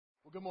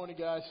Well, good morning,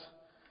 guys.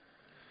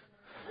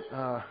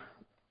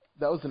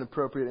 That was an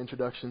appropriate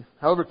introduction.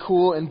 However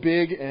cool and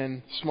big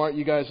and smart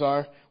you guys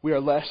are, we are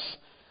less.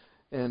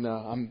 And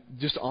I'm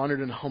just honored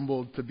and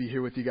humbled to be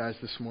here with you guys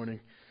this morning.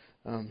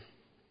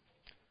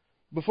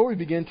 Before we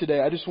begin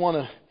today, I just want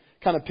to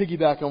kind of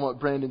piggyback on what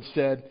Brandon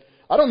said.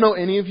 I don't know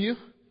any of you.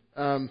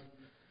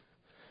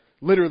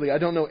 Literally, I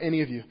don't know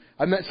any of you.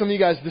 I met some of you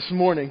guys this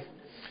morning.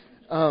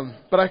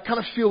 But I kind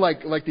of feel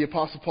like the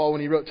Apostle Paul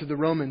when he wrote to the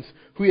Romans,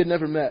 who he had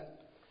never met.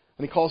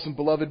 And he calls them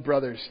beloved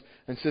brothers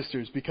and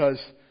sisters because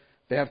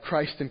they have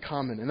Christ in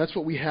common. And that's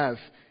what we have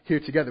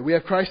here together. We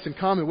have Christ in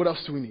common. What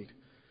else do we need?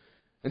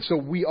 And so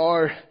we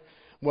are,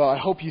 well, I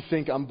hope you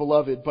think I'm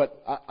beloved,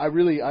 but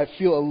I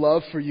feel a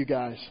love for you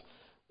guys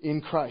in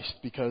Christ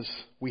because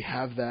we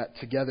have that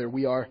together.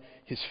 We are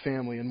His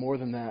family. And more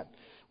than that,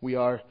 we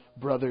are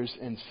brothers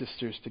and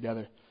sisters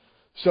together.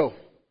 So,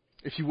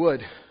 if you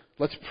would,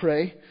 let's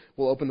pray.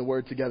 We'll open the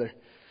Word together.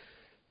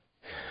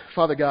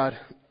 Father God,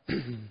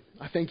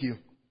 I thank you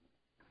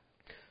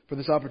for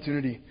this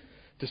opportunity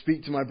to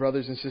speak to my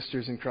brothers and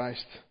sisters in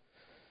Christ.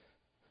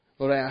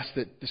 Lord, I ask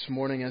that this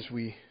morning as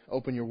we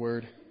open your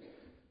Word,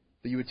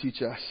 that you would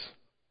teach us,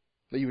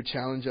 that you would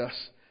challenge us,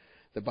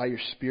 that by your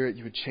Spirit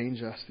you would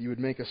change us, that you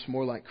would make us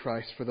more like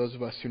Christ for those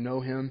of us who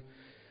know Him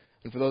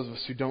and for those of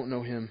us who don't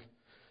know Him.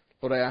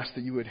 Lord, I ask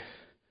that you would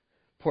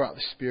pour out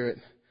the Spirit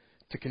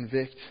to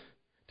convict,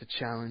 to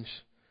challenge,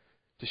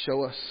 to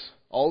show us,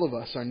 all of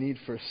us, our need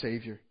for a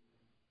Savior.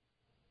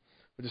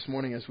 But this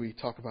morning as we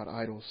talk about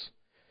idols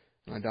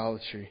and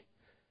idolatry,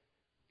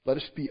 let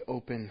us be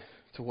open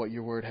to what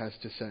your Word has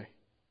to say.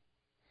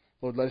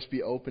 Lord, let us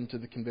be open to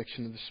the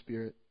conviction of the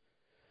Spirit.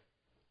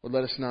 Lord,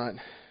 let us not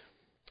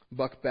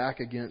buck back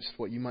against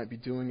what you might be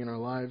doing in our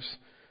lives,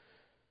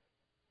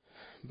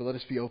 but let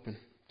us be open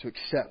to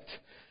accept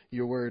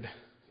your Word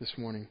this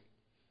morning.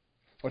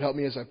 Lord, help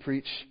me as I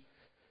preach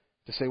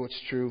to say what's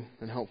true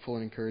and helpful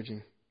and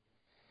encouraging.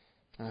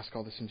 I ask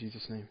all this in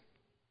Jesus' name.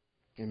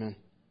 Amen.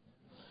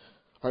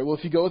 All right, well,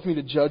 if you go with me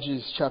to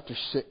Judges chapter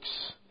 6,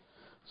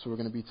 that's where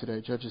we're going to be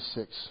today, Judges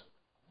 6.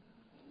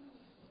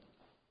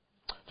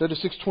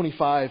 Judges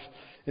 6:25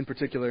 in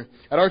particular.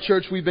 At our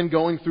church, we've been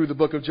going through the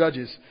book of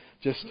Judges,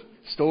 just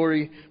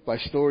story by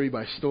story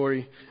by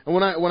story. And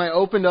when I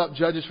opened up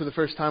Judges for the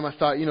first time, I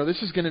thought,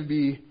 this is going to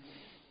be...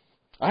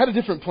 I had a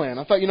different plan.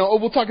 I thought,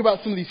 we'll talk about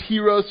some of these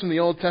heroes from the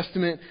Old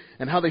Testament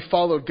and how they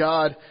followed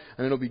God,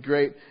 and it'll be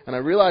great. And I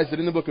realized that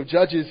in the book of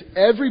Judges,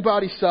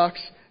 everybody sucks.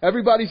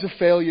 Everybody's a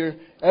failure.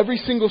 Every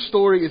single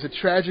story is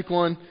a tragic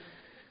one.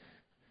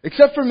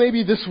 Except for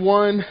maybe this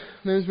one.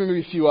 There's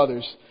maybe a few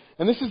others.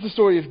 And this is the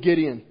story of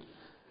Gideon.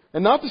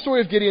 And not the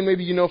story of Gideon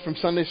maybe you know from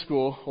Sunday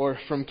school or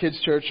from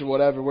kids' church or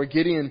whatever, where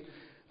Gideon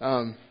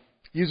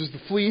uses the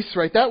fleece,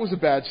 right? That was a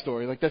bad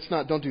story.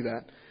 Don't do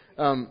that.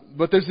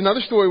 But there's another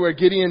story where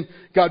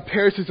God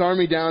pares his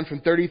army down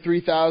from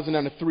 33,000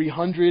 down to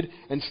 300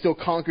 and still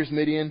conquers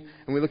Midian.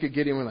 And we look at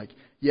Gideon and we're like,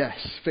 yes,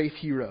 faith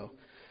hero.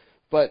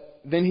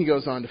 But then he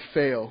goes on to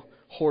fail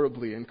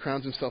horribly and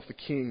crowns himself the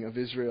king of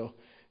Israel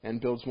and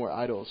builds more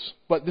idols.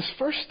 But this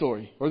first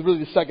story, or really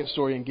the second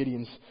story in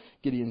Gideon's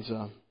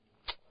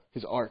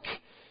his arc,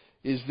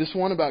 is this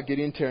one about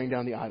Gideon tearing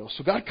down the idols.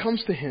 So God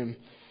comes to him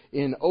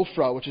in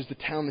Ophrah, which is the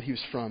town that he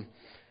was from.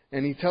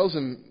 And he tells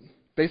him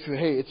basically,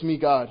 hey, it's me,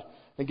 God.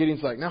 And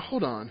Gideon's like, now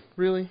hold on,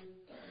 really?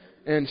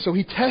 And so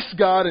he tests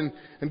God and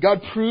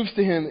God proves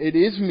to him, it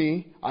is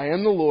me, I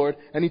am the Lord.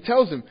 And he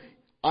tells him,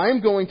 I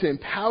am going to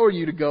empower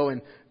you to go and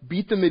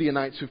beat the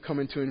Midianites who've come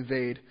in to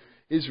invade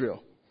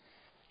Israel.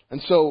 And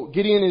so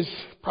Gideon is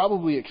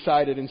probably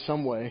excited in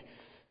some way.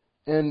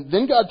 And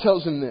then God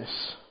tells him this,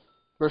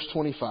 verse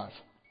 25.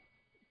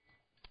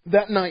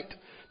 That night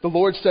the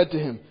Lord said to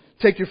him,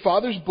 take your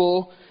father's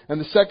bull and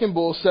the second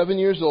bull 7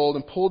 years old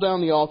and pull down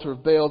the altar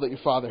of Baal that your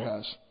father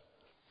has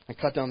and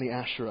cut down the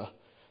Asherah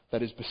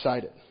that is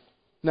beside it.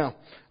 Now,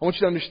 I want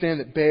you to understand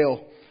that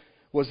Baal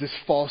was this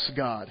false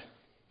god.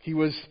 He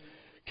was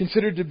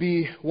considered to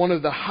be one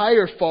of the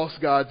higher false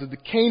gods of the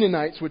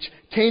Canaanites, which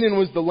Canaan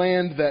was the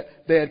land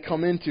that they had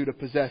come into to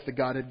possess, that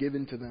God had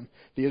given to them,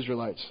 the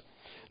Israelites.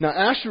 Now,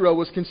 Asherah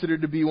was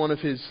considered to be one of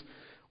his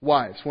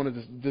wives, one of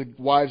the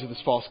wives of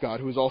this false god,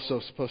 who was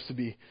also supposed to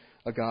be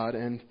a god.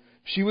 And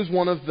she was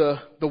one of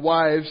the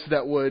wives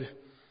that would,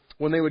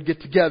 when they would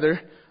get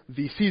together,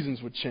 the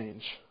seasons would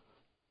change.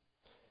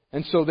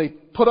 And so they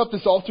put up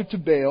this altar to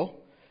Baal,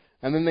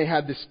 and then they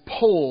had this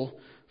pole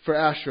for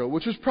Asherah,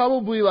 which was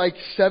probably like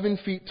 7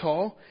 feet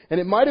tall. And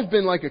it might have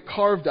been like a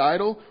carved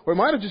idol, or it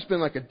might have just been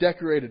like a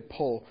decorated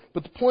pole.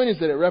 But the point is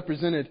that it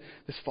represented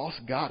this false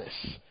goddess.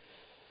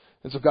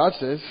 And so God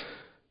says,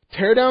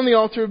 tear down the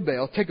altar of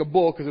Baal, take a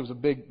bull, because it was a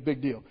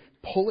big deal.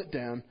 Pull it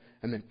down,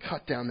 and then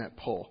cut down that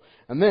pole.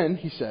 And then,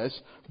 he says,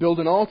 build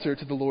an altar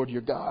to the Lord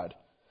your God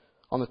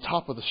on the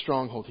top of the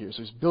stronghold here.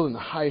 So he's building the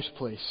highest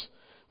place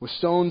with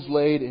stones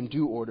laid in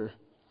due order.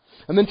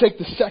 And then take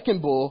the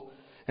second bull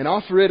and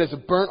offer it as a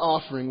burnt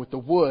offering with the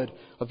wood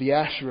of the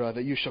Asherah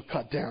that you shall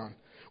cut down.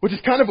 which is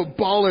kind of a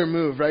baller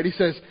move, right? He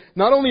says,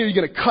 not only are you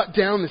going to cut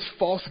down this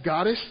false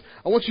goddess,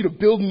 I want you to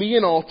build me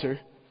an altar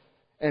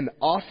and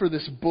offer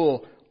this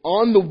bull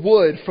on the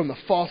wood from the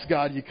false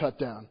god you cut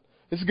down.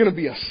 This is going to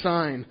be a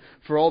sign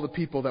for all the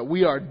people that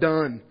we are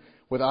done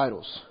with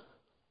idols.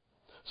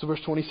 So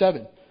verse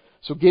 27.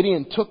 So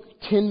Gideon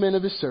took 10 men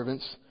of his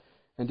servants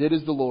and did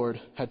as the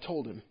Lord had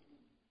told him.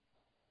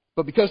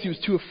 But because he was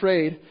too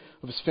afraid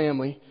of his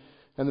family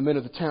and the men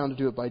of the town to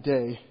do it by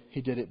day,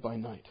 he did it by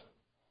night.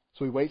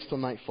 So he waits till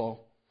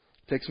nightfall,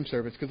 takes some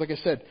servants. Because like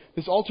I said,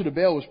 this altar to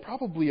Baal was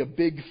probably a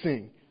big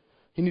thing.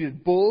 He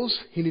needed bulls,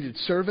 he needed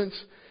servants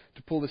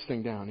to pull this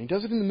thing down. He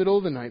does it in the middle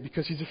of the night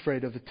because he's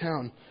afraid of the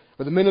town,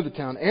 or the men of the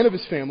town, and of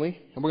his family.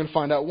 And we're going to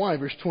find out why.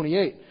 Verse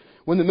 28.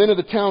 When the men of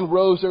the town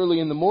rose early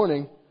in the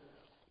morning,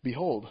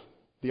 behold,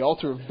 the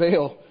altar of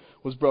Baal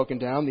was broken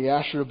down. The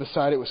Asherah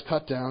beside it was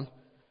cut down.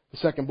 The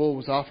second bull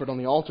was offered on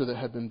the altar that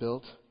had been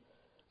built.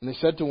 And they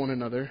said to one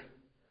another,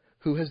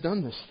 who has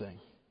done this thing?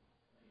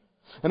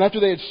 And after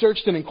they had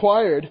searched and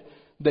inquired,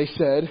 they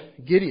said,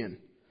 Gideon,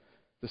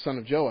 the son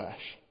of Joash,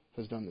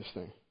 has done this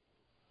thing.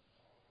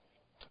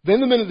 Then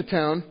the men of the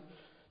town,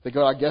 they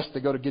go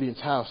to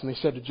Gideon's house, and they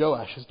said to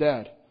Joash, his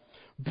dad,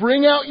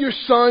 bring out your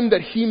son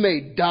that he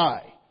may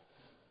die,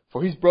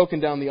 for he's broken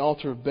down the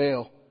altar of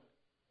Baal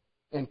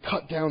and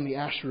cut down the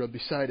Asherah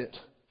beside it.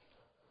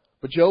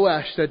 But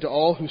Joash said to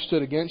all who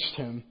stood against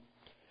him,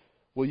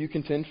 will you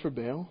contend for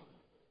Baal?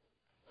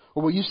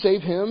 Or will you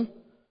save him?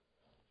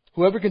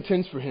 Whoever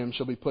contends for him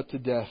shall be put to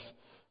death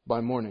by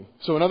morning.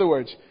 So in other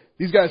words,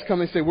 these guys come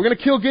and say, we're going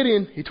to kill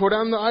Gideon. He tore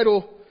down the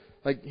idol.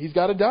 He's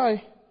got to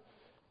die.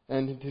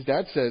 And his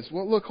dad says,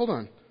 well, look, hold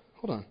on.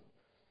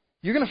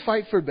 You're going to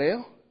fight for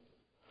Baal?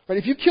 Right?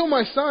 If you kill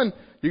my son,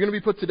 you're going to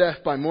be put to death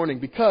by morning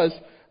because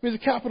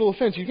it's a capital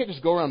offense. You can't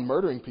just go around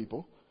murdering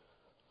people.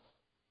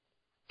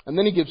 And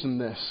then he gives them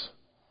this.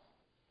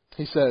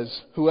 He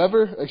says,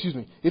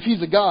 if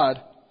he's a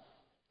god,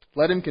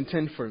 let him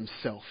contend for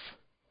himself,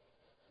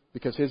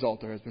 because his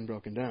altar has been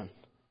broken down.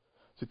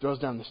 So he throws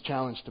down this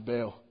challenge to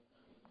Baal.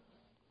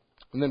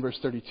 And then verse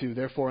 32,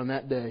 therefore on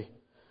that day,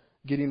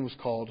 Gideon was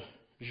called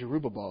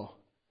Jerubbaal.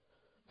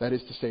 That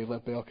is to say,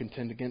 let Baal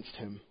contend against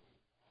him,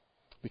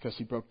 because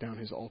he broke down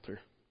his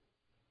altar.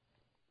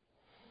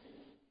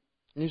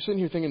 And you're sitting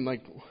here thinking,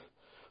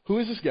 who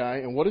is this guy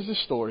and what is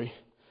this story?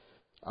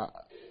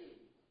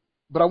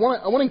 But I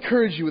want to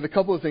encourage you with a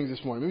couple of things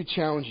this morning. Maybe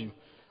challenge you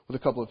with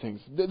a couple of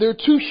things. There are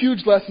two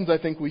huge lessons I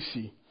think we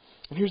see.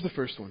 And here's the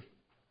first one.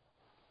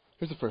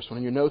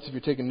 In your notes, if you're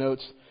taking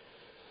notes,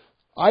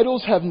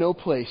 idols have no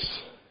place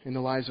in the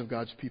lives of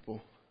God's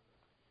people.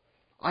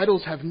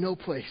 Idols have no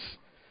place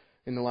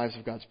in the lives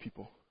of God's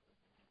people.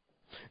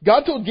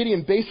 God told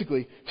Gideon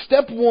basically,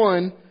 step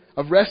one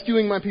of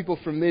rescuing my people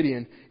from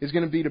Midian is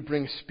going to be to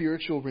bring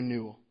spiritual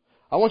renewal.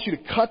 I want you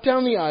to cut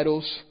down the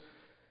idols,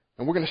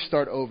 and we're going to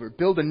start over.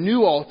 Build a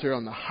new altar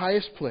on the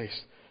highest place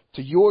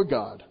to your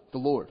God, the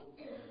Lord.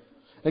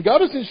 And God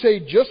doesn't say,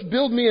 just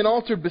build me an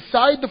altar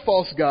beside the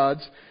false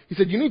gods. He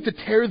said, you need to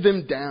tear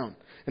them down.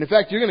 And in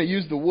fact, you're going to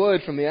use the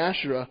wood from the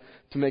Asherah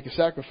to make a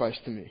sacrifice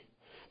to me.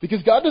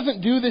 Because God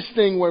doesn't do this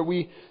thing where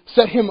we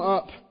set him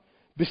up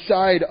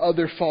beside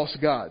other false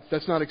gods.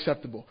 That's not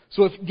acceptable.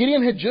 So if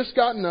Gideon had just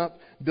gotten up,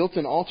 built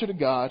an altar to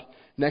God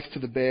next to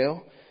the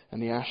Baal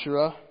and the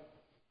Asherah,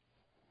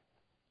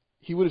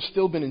 he would have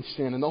still been in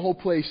sin, and the whole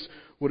place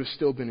would have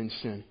still been in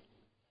sin.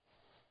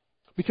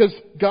 Because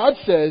God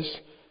says,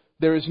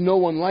 there is no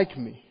one like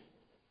me.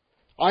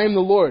 I am the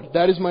Lord,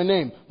 that is my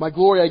name. My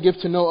glory I give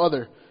to no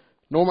other,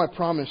 nor my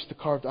promise to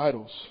carved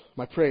idols.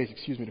 My praise,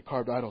 to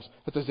carved idols.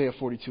 That's Isaiah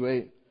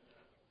 42:8.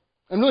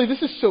 And really,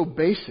 this is so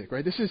basic,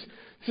 right? This is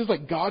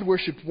like God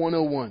worship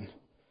 101.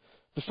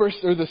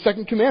 The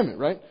second commandment,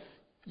 right?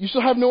 You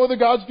shall have no other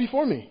gods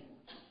before me.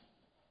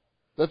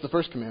 That's the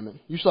first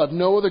commandment. You shall have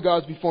no other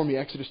gods before me,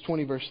 Exodus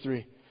 20, verse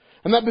 3.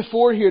 And that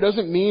before here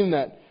doesn't mean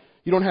that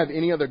you don't have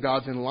any other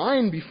gods in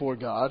line before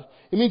God.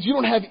 It means you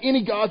don't have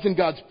any gods in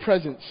God's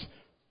presence,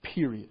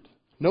 period.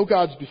 No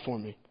gods before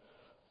me.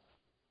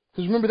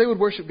 Because remember, they would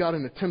worship God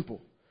in a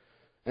temple.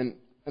 And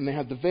they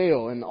had the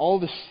veil and all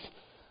this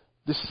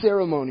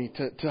ceremony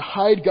to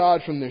hide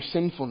God from their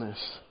sinfulness.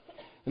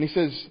 And he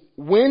says,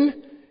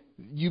 when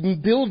you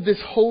build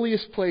this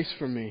holiest place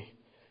for me,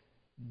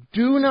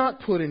 do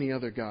not put any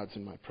other gods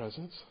in my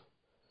presence.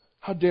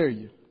 How dare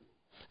you?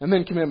 And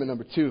then commandment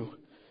number 2,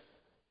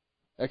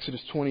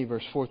 Exodus 20,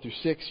 verse 4 through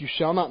 6. You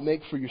shall not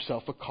make for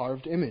yourself a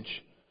carved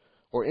image,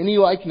 or any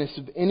likeness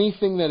of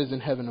anything that is in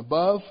heaven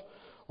above,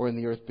 or in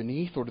the earth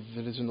beneath, or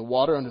that is in the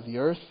water under the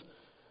earth.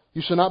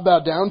 You shall not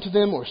bow down to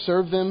them or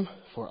serve them,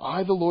 for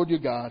I, the Lord your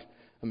God,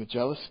 am a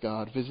jealous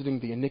God, visiting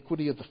the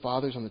iniquity of the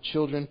fathers on the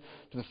children,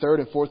 to the third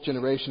and fourth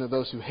generation of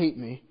those who hate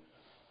me,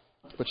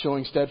 but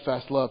showing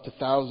steadfast love to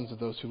thousands of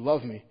those who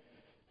love me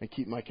and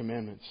keep my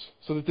commandments.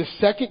 So that the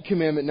second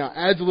commandment now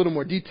adds a little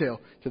more detail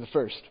to the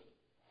first.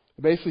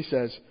 It basically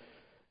says,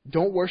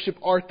 don't worship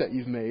art that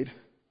you've made.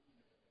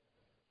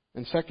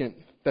 And second,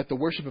 that the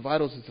worship of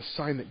idols is a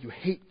sign that you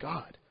hate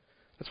God.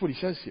 That's what he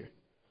says here.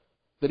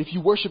 That if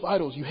you worship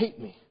idols, you hate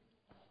me.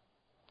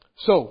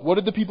 So, what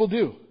did the people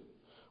do?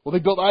 Well, they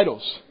built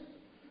idols.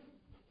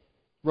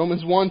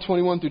 Romans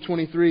 1:21 through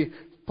 23,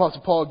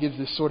 Apostle Paul gives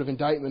this sort of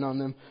indictment on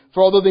them.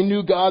 For although they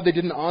knew God, they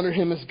didn't honor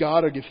Him as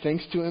God or give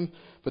thanks to Him,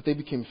 but they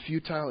became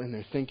futile in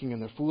their thinking,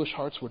 and their foolish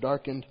hearts were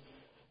darkened.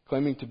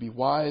 Claiming to be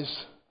wise,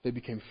 they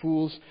became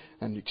fools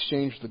and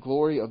exchanged the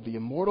glory of the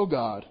immortal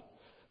God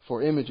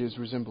for images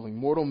resembling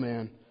mortal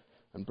man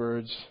and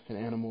birds and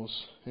animals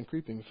and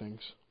creeping things.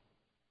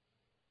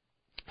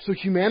 So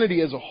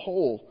humanity as a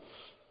whole,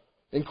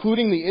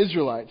 including the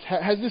Israelites,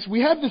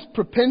 we have this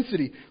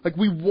propensity, like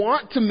we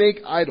want to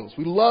make idols.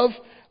 We love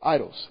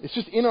idols. It's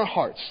just in our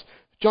hearts.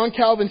 John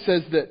Calvin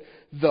says that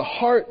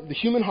the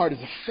human heart is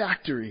a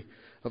factory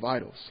of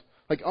idols.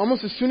 Like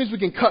almost as soon as we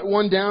can cut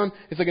one down,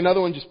 it's like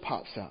another one just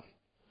pops out.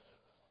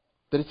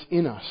 That it's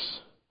in us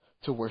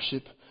to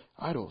worship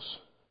idols.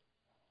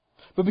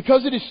 But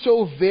because it is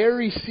so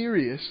very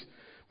serious,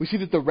 we see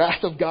that the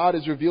wrath of God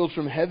is revealed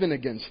from heaven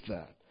against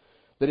that.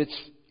 That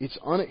it's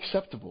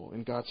unacceptable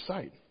in God's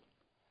sight.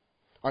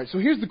 All right, so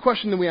here's the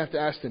question that we have to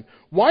ask then.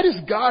 Why does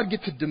God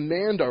get to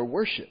demand our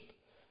worship?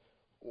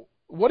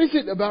 What is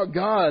it about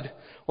God,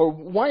 or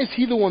why is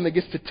He the one that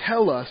gets to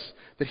tell us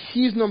that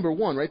He's number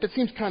one, right? That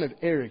seems kind of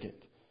arrogant.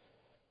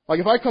 Like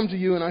if I come to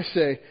you and I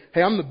say,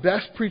 hey, I'm the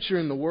best preacher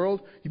in the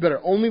world, you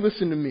better only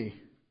listen to me.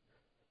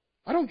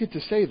 I don't get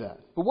to say that.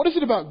 But what is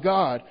it about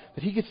God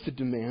that He gets to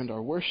demand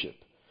our worship?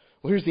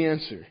 Well, here's the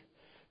answer.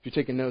 If you're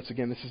taking notes,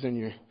 again, this is in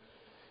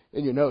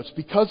your notes.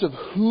 Because of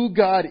who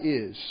God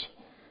is,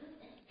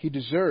 He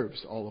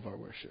deserves all of our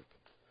worship.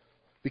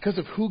 Because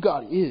of who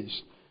God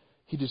is,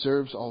 He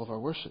deserves all of our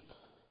worship.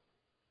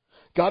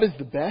 God is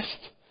the best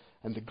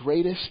and the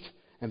greatest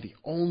and the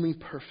only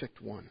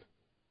perfect one.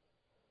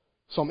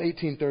 Psalm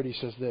 18:30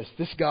 says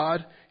this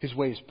God, His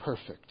way is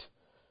perfect.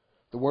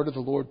 The word of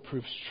the Lord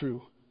proves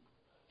true.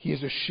 He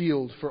is a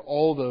shield for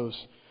all those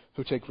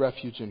who take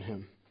refuge in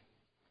Him.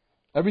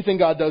 Everything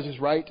God does is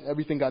right.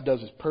 Everything God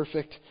does is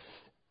perfect.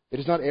 It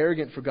is not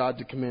arrogant for God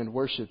to command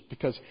worship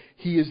because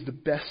He is the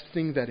best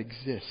thing that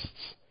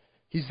exists.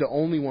 He's the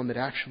only one that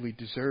actually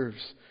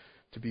deserves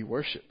to be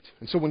worshipped.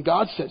 And so when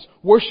God says,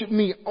 worship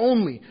me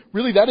only,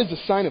 really that is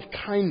a sign of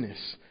kindness.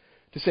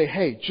 To say,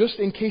 hey, just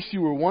in case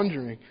you were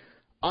wondering,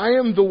 I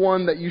am the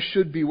one that you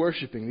should be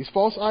worshiping. These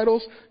false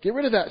idols, get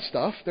rid of that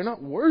stuff. They're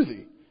not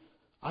worthy.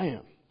 I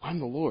am. I'm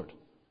the Lord.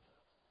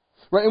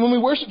 Right? And when we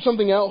worship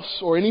something else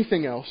or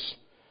anything else,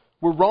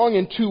 we're wrong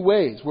in two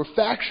ways. We're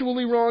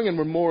factually wrong and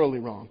we're morally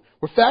wrong.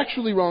 We're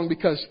factually wrong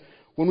because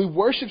when we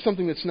worship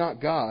something that's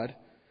not God,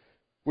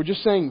 we're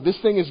just saying this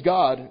thing is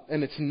God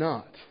and it's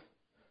not.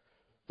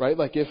 Right?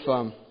 Like if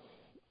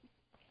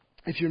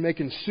you're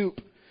making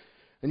soup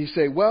and you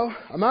say, well,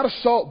 I'm out of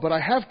salt, but I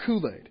have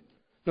Kool-Aid.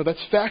 No,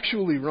 that's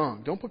factually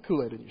wrong. Don't put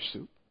Kool-Aid in your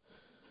soup.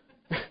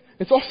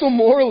 It's also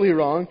morally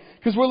wrong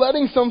because we're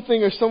letting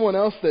something or someone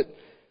else that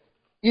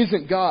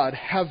isn't God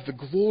have the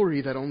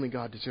glory that only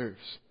God deserves.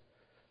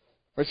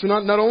 Right? So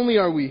not only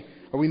are we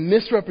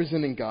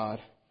misrepresenting God,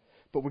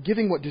 but we're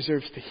giving what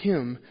deserves to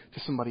Him to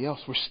somebody else.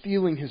 We're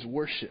stealing His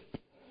worship.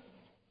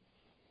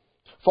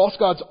 False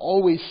gods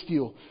always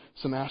steal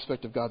some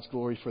aspect of God's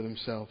glory for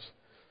themselves.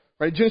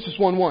 Right? Genesis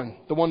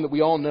 1:1, the one that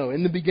we all know.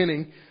 In the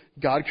beginning,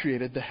 God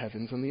created the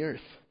heavens and the earth.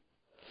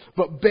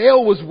 But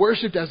Baal was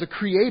worshipped as a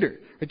creator.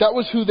 Right? That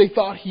was who they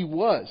thought he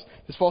was,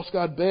 this false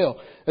god Baal,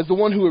 as the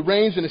one who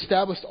arranged and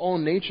established all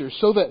nature,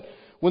 so that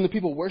when the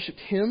people worshipped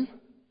him,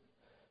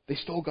 they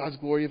stole God's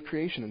glory of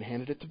creation and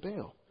handed it to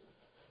Baal.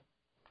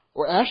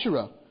 Or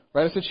Asherah,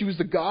 right? I said she was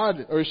the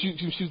god, or she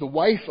was the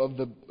wife of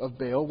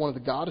Baal, one of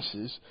the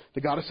goddesses,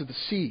 the goddess of the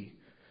sea.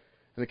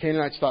 And the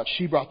Canaanites thought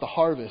she brought the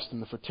harvest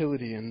and the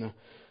fertility and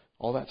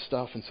all that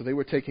stuff. And so they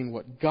were taking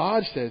what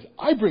God says,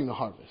 I bring the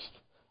harvest.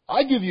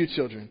 I give you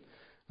children.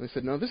 And they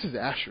said, no, this is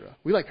Asherah.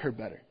 We like her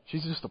better.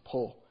 She's just a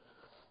pole.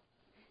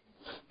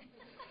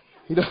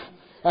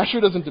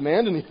 Asherah doesn't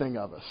demand anything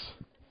of us.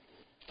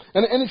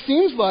 And it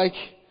seems like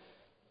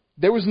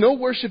there was no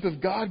worship of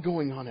God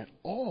going on at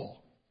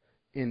all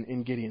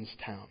in Gideon's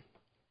town.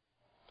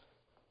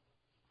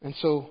 And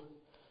so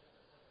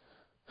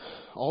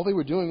all they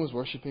were doing was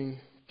worshiping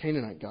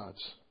Canaanite gods.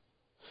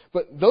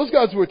 But those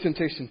gods were a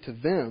temptation to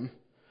them,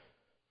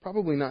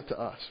 probably not to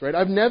us, right?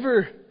 I've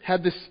never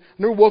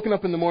woken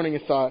up in the morning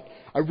and thought,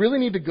 I really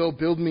need to go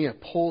build me a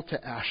pole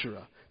to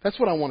Asherah. That's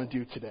what I want to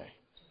do today.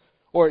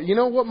 Or, you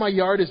know what, my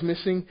yard is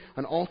missing?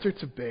 An altar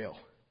to Baal.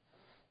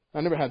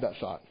 I never had that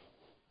thought.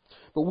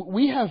 But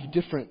we have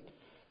different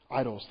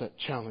idols that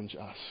challenge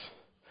us,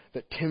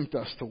 that tempt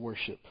us to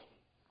worship.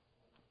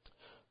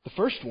 The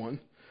first one,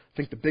 I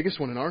think the biggest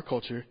one in our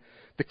culture,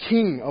 the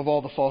king of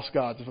all the false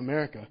gods of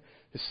America,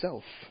 is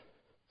self.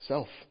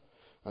 Self.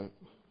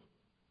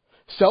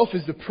 Self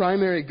is the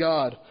primary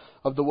god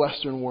of the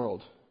Western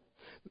world.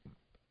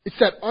 It's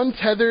that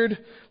untethered,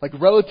 like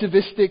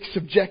relativistic,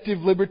 subjective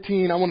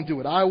libertine. I want to do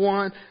what I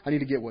want. I need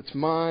to get what's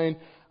mine.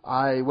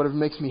 Whatever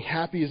makes me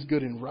happy is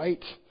good and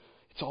right.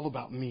 It's all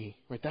about me,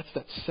 right? That's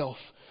that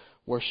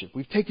self-worship.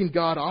 We've taken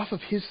God off of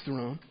His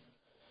throne,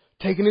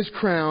 taken His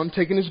crown,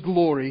 taken His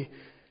glory,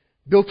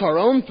 built our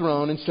own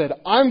throne and said,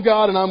 I'm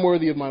God and I'm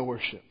worthy of my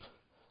worship.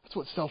 That's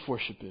what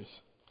self-worship is.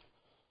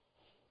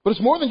 But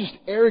it's more than just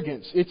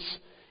arrogance.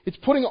 It's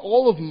putting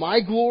all of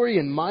my glory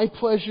and my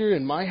pleasure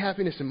and my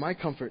happiness and my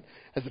comfort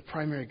as the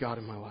primary God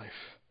in my life.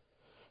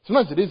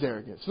 Sometimes it is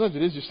arrogance. Sometimes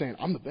it is just saying,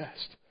 I'm the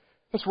best.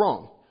 That's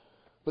wrong.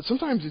 But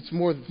sometimes it's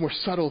more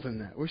subtle than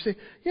that. Where we say,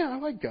 yeah, I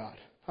like God.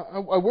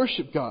 I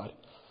worship God.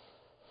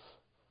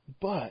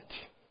 But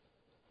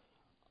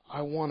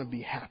I want to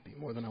be happy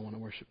more than I want to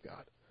worship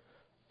God.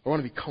 I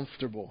want to be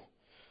comfortable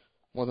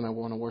more than I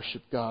want to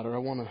worship God. Or I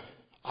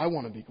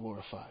want to be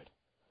glorified.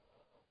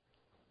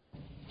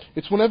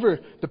 It's whenever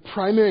the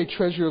primary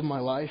treasure of my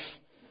life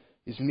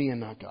is me and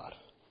not God.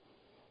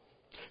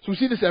 So we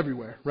see this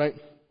everywhere, right?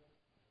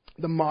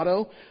 The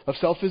motto of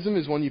selfism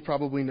is one you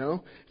probably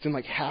know. It's in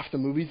like half the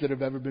movies that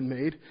have ever been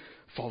made.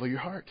 Follow your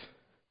heart.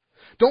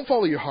 Don't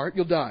follow your heart,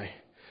 you'll die.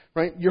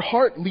 Right? Your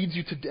heart leads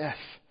you to death.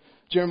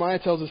 Jeremiah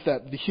tells us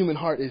that the human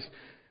heart is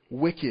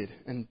wicked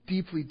and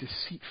deeply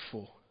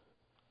deceitful.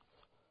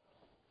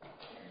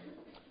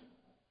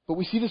 But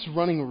we see this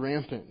running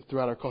rampant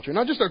throughout our culture.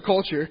 Not just our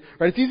culture,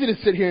 right? It's easy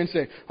to sit here and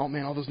say, oh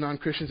man, all those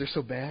non-Christians are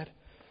so bad.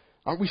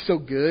 Aren't we so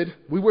good?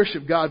 We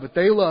worship God, but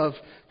they love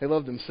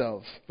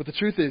themselves. But the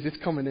truth is, it's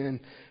coming in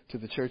to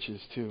the churches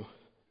too.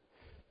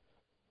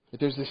 But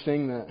there's this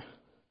thing that,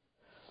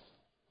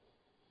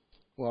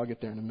 well, I'll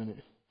get there in a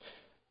minute.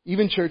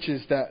 Even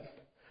churches that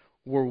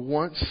were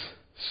once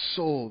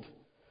solid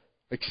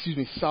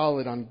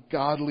on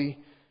godliness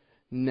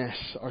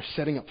are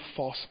setting up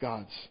false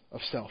gods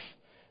of self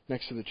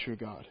next to the true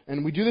God.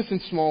 And we do this in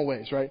small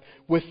ways, right?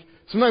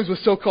 Sometimes with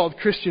so-called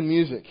Christian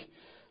music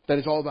that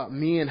is all about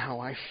me and how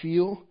I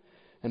feel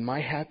and my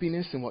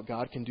happiness and what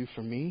God can do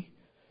for me,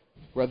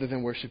 rather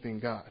than worshiping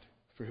God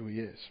for who He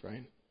is,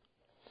 right?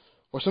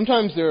 Or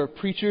sometimes there are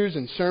preachers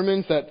and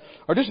sermons that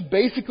are just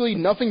basically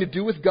nothing to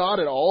do with God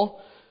at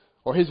all,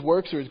 or His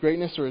works or His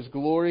greatness or His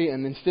glory,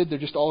 and instead they're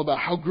just all about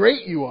how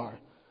great you are,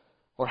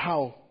 or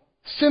how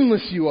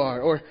sinless you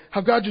are, or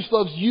how God just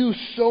loves you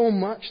so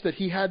much that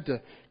He had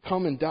to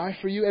come and die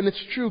for you. And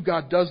it's true,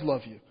 God does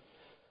love you.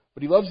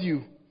 But He loves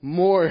you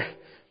more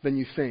than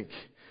you think.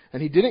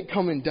 And He didn't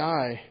come and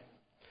die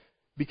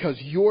because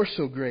you're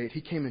so great.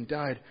 He came and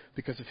died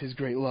because of His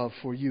great love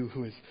for you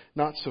who is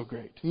not so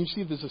great. And you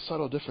see there's a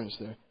subtle difference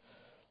there.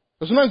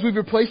 But sometimes we've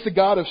replaced the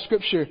God of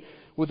Scripture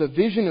with a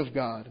vision of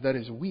God that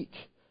is weak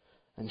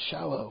and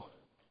shallow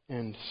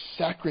and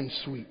saccharine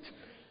sweet.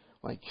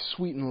 Like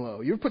sweet and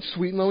low. You ever put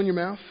sweet and low in your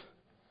mouth?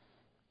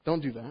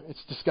 Don't do that.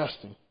 It's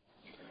disgusting.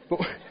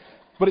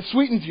 But it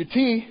sweetens your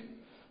tea,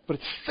 but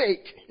it's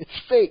fake. It's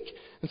fake.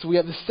 And so we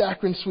have this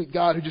saccharine sweet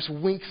God who just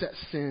winks at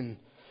sin.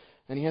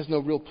 And He has no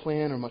real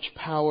plan or much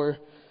power.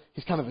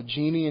 He's kind of a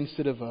genie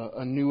instead of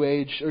a new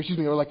age,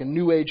 or like a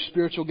new age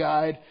spiritual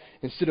guide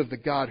instead of the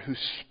God who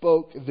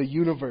spoke the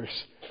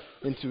universe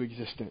into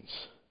existence.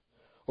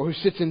 Or who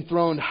sits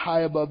enthroned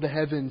high above the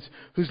heavens,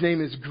 whose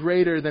name is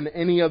greater than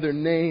any other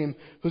name,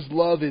 whose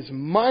love is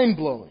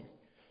mind-blowing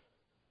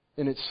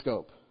in its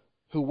scope,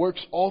 who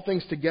works all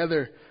things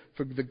together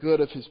for the good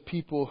of His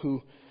people,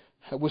 who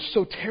was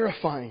so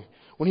terrifying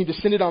when He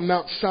descended on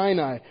Mount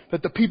Sinai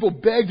that the people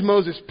begged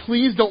Moses,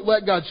 please don't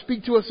let God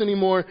speak to us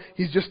anymore.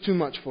 He's just too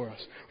much for us.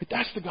 But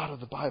that's the God of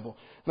the Bible.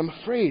 And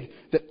I'm afraid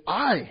that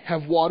I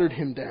have watered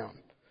Him down.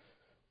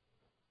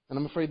 And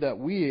I'm afraid that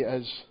we,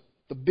 as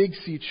the Big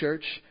C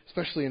church,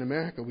 especially in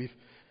America, we've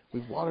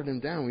watered Him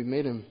down. We've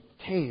made Him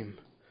tame.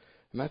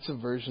 And that's a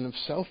version of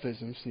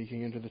selfism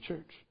sneaking into the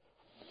church.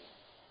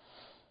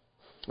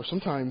 Or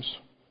sometimes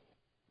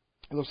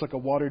it looks like a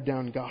watered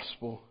down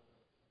gospel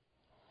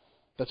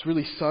that's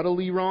really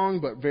subtly wrong,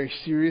 but very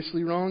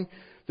seriously wrong.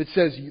 That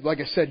says, like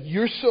I said,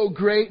 you're so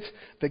great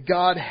that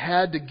God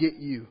had to get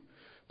you.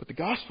 But the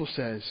gospel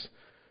says,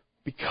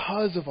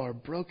 because of our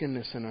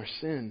brokenness and our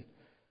sin,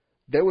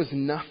 there was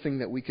nothing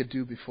that we could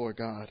do before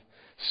God.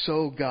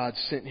 So God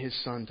sent His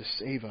Son to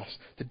save us,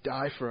 to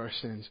die for our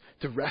sins,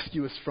 to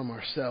rescue us from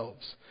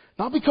ourselves.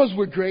 Not because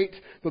we're great,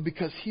 but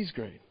because He's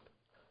great.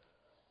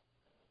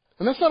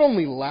 And that's not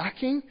only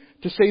lacking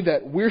to say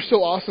that we're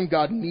so awesome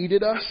God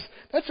needed us.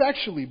 That's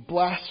actually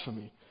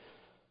blasphemy.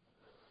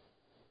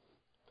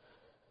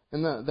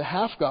 And the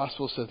half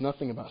gospel says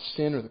nothing about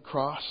sin or the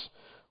cross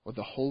or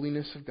the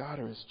holiness of God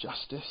or His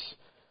justice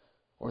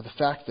or the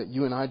fact that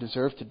you and I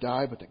deserve to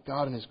die, but that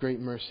God in His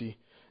great mercy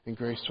and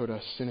grace toward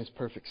us sent His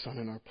perfect Son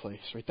in our place.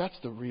 Right? That's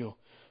the real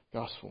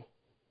gospel.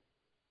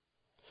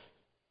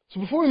 So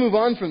before we move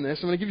on from this,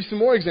 I'm going to give you some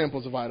more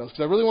examples of idols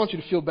because I really want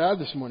you to feel bad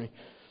this morning.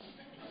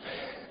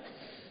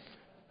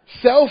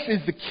 Self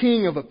is the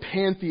king of a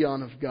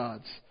pantheon of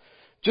gods.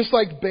 Just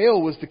like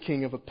Baal was the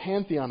king of a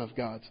pantheon of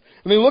gods.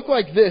 And they look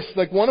like this.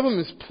 Like one of them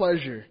is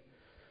pleasure.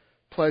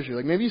 Pleasure.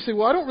 Like maybe you say,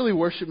 well, I don't really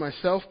worship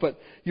myself, but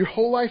your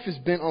whole life is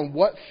bent on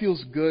what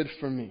feels good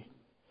for me.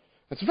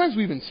 And sometimes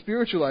we even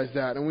spiritualize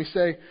that and we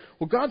say,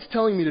 well, God's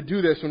telling me to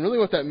do this, when really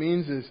what that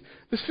means is,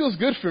 this feels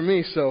good for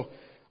me, so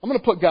I'm going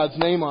to put God's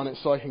name on it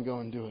so I can go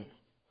and do it.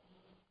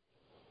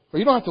 Or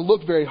you don't have to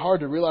look very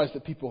hard to realize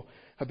that people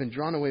have been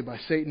drawn away by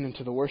Satan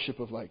into the worship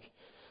of like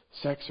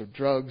sex or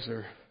drugs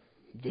or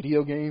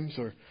video games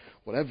or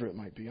whatever it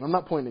might be. And I'm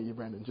not pointing at you,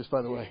 Brandon, just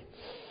by the way.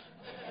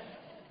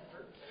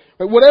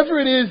 Right, whatever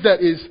it is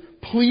that is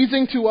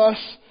pleasing to us,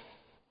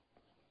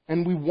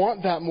 and we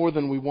want that more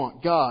than we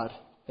want God,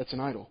 that's an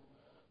idol.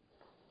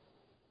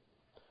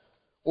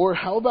 Or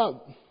how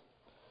about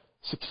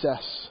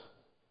success?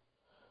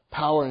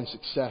 Power and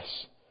success.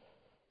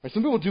 Right,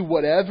 some people do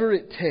whatever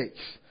it takes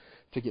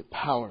to get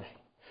power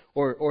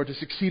or to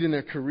succeed in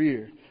their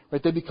career.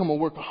 Right, they become a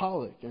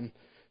workaholic and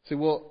say,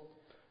 well,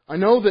 I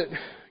know that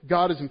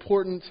God is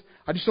important.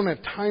 I just don't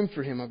have time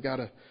for Him. I've got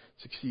to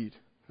succeed.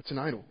 That's an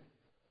idol.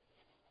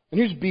 And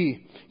here's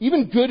B.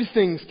 Even good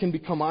things can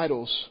become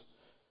idols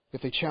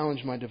if they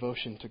challenge my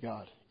devotion to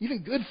God.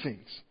 Even good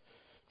things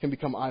can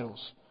become idols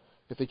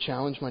if they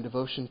challenge my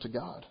devotion to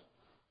God.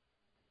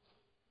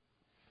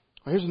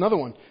 Well, here's another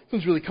one. This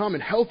one's really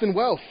common. Health and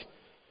wealth.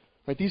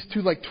 Right? These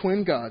two like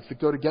twin gods that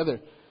go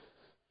together.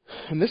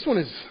 And this one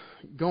is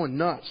going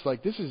nuts.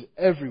 Like, this is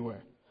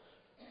everywhere.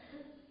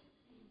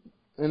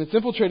 And it's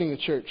infiltrating the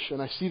church.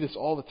 And I see this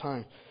all the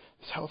time.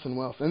 This health and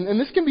wealth. And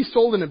this can be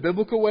sold in a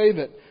biblical way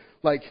that,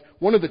 like,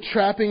 one of the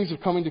trappings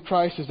of coming to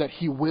Christ is that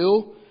He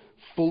will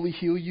fully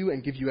heal you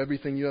and give you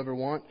everything you ever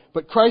want.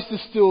 But Christ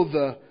is still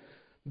the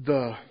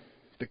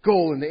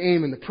goal and the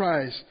aim and the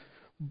prize.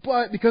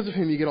 But because of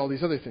Him, you get all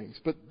these other things.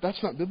 But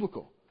that's not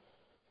biblical.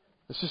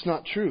 It's just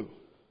not true.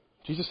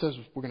 Jesus says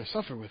we're going to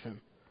suffer with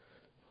Him.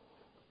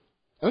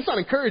 And that's not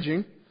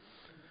encouraging.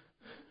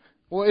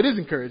 Well, it is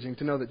encouraging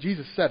to know that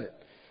Jesus said it.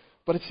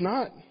 But it's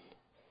not.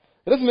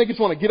 It doesn't make us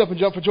want to get up and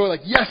jump for joy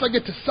like, yes, I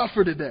get to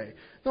suffer today.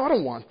 No, I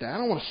don't want that. I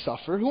don't want to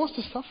suffer. Who wants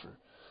to suffer?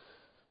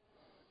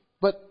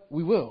 But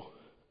we will.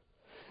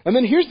 And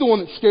then here's the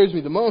one that scares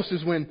me the most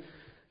is when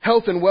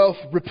health and wealth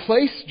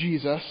replace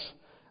Jesus.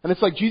 And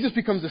it's like Jesus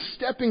becomes a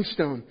stepping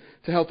stone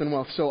to health and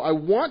wealth. So I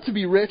want to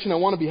be rich and I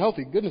want to be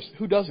healthy. Goodness,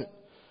 who doesn't?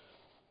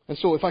 And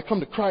so if I come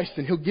to Christ,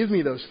 then He'll give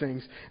me those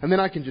things. And then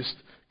I can just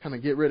kind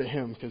of get rid of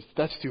Him because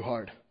that's too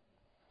hard.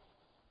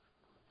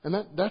 And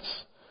that's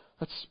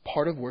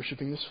part of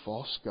worshiping this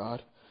false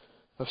god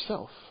of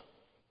self.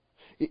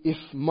 If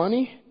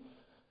money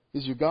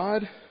is your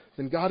God,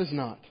 then God is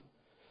not.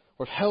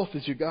 Or if health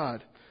is your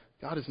God,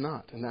 God is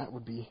not. And that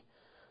would be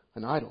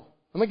an idol.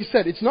 And like I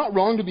said, it's not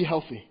wrong to be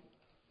healthy.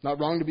 It's not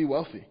wrong to be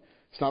wealthy.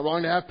 It's not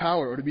wrong to have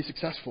power or to be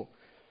successful.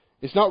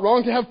 It's not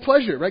wrong to have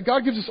pleasure, right?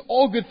 God gives us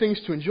all good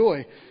things to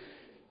enjoy.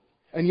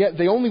 And yet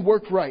they only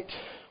work right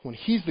when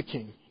He's the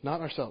king,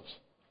 not ourselves.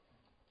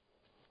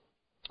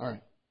 All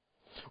right.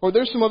 Or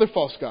there's some other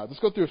false gods.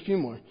 Let's go through a few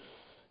more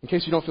in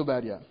case you don't feel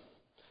bad yet.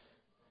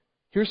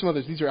 Here's some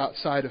others. These are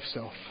outside of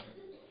self.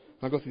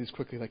 I'll go through these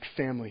quickly, like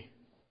family.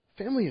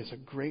 Family is a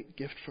great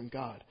gift from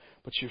God,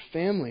 but your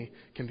family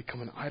can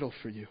become an idol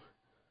for you.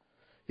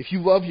 If you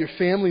love your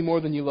family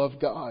more than you love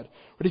God,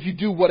 but if you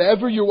do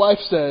whatever your wife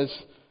says,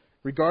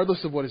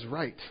 regardless of what is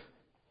right,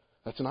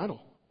 that's an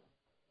idol.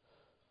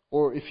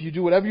 Or if you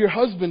do whatever your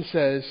husband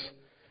says,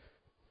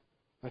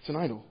 that's an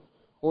idol.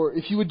 Or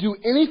if you would do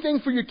anything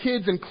for your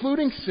kids,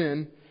 including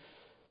sin,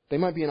 they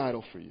might be an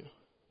idol for you.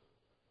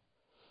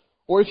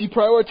 Or if you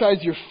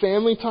prioritize your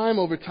family time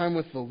over time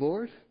with the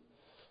Lord,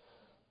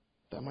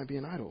 that might be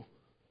an idol.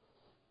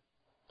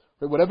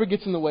 Right? Whatever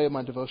gets in the way of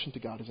my devotion to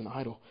God is an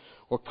idol.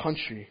 Or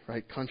country,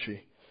 right?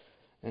 Country.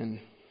 And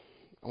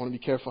I want to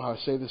be careful how I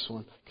say this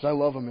one, because I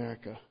love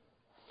America.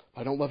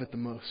 I don't love it the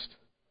most.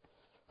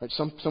 Right?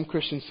 Some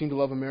Christians seem to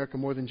love America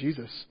more than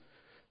Jesus,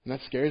 and that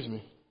scares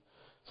me.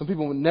 Some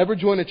people would never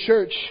join a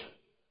church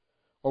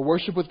or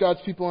worship with God's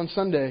people on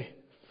Sunday,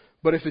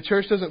 but if the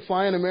church doesn't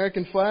fly an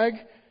American flag,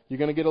 you're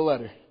going to get a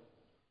letter.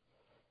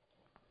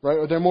 Right?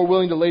 Or they're more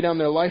willing to lay down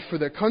their life for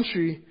their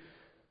country,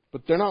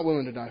 but they're not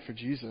willing to die for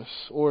Jesus.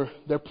 Or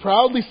they're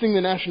proudly sing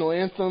the national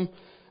anthem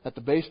at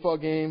the baseball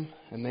game,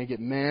 and they get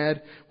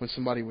mad when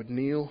somebody would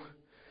kneel,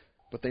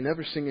 but they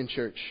never sing in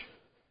church.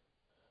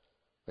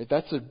 Right?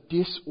 That's a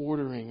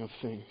disordering of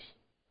things.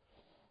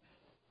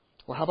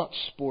 Or how about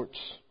sports?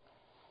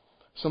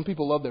 Some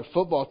people love their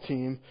football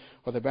team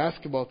or their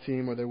basketball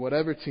team or their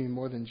whatever team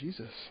more than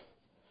Jesus.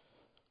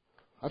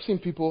 I've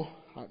seen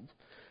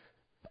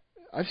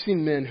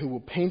men who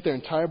will paint their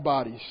entire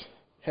bodies,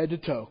 head to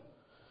toe,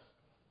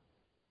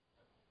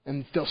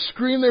 and they'll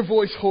scream their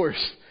voice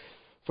hoarse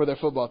for their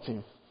football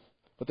team.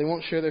 But they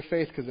won't share their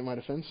faith because it might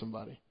offend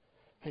somebody.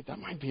 Hey, that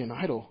might be an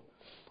idol.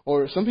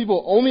 Or some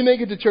people only make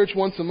it to church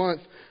once a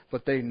month,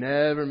 but they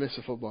never miss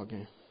a football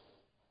game.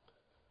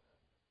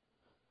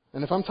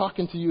 And if I'm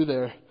talking to you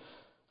there,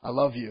 I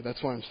love you.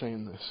 That's why I'm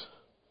saying this.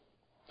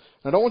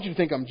 And I don't want you to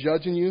think I'm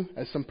judging you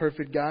as some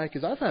perfect guy,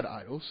 because I've had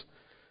idols.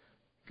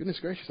 Goodness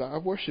gracious,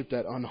 I've worshipped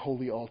at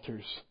unholy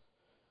altars.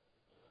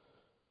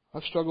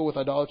 I've struggled with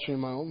idolatry in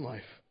my own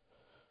life.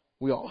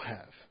 We all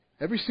have.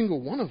 Every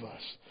single one of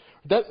us.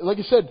 That, like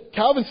I said,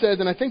 Calvin says,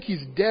 and I think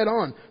he's dead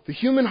on, the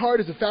human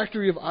heart is a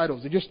factory of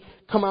idols. They just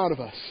come out of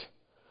us.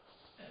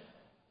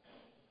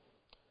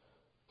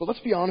 But let's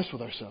be honest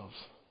with ourselves.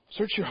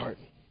 Search your heart.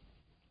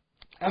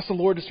 Ask the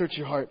Lord to search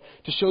your heart,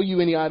 to show you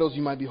any idols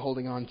you might be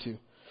holding on to.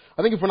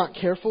 I think if we're not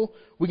careful,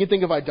 we can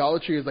think of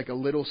idolatry as like a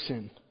little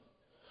sin.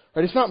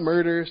 Right? It's not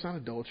murder, it's not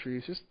adultery,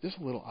 it's just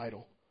a little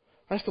idol.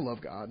 I still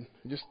love God and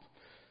just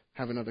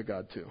have another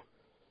God too.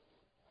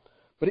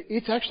 But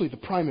it's actually the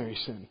primary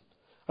sin.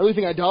 I really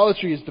think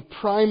idolatry is the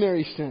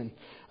primary sin.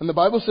 And the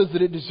Bible says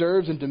that it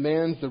deserves and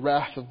demands the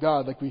wrath of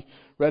God, like we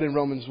read in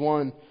Romans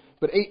 1.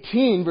 But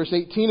verse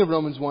 18 of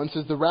Romans 1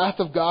 says, the wrath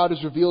of God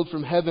is revealed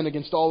from heaven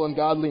against all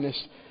ungodliness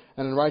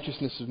and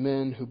unrighteousness of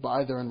men who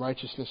by their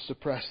unrighteousness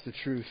suppress the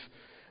truth.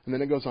 And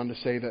then it goes on to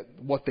say that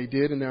what they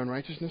did in their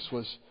unrighteousness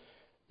was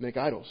make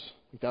idols.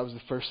 That was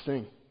the first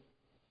thing.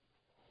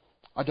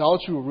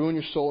 Idolatry will ruin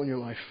your soul and your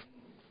life.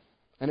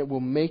 And it will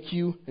make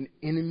you an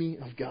enemy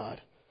of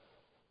God.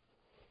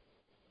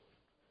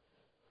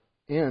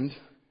 And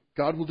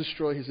God will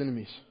destroy His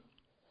enemies.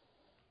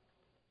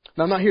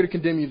 Now, I'm not here to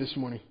condemn you this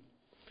morning,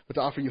 but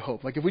to offer you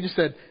hope. Like if we just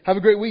said, have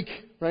a great week,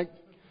 right?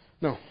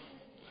 No.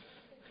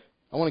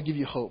 I want to give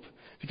you hope.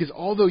 Because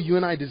although you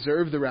and I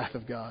deserve the wrath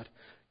of God,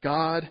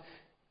 God,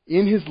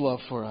 in His love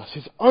for us,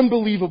 His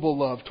unbelievable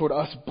love toward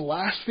us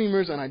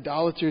blasphemers and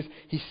idolaters,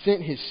 He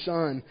sent His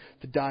Son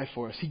to die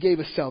for us. He gave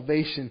us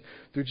salvation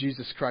through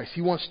Jesus Christ.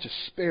 He wants to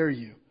spare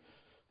you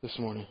this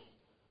morning.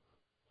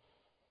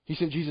 He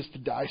sent Jesus to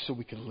die so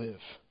we could live.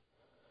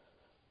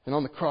 And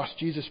on the cross,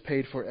 Jesus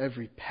paid for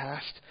every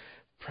past,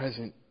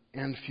 present,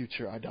 and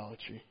future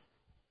idolatry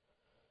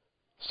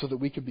so that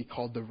we could be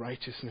called the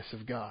righteousness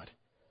of God.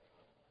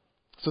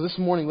 So this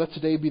morning, let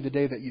today be the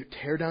day that you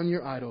tear down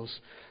your idols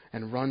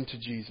and run to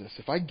Jesus.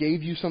 If I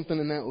gave you something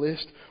in that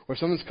list, or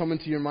something's coming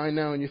to your mind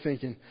now and you're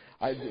thinking,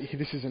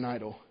 this is an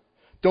idol,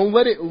 don't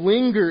let it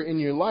linger in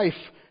your life.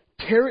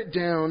 Tear it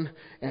down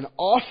and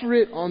offer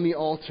it on the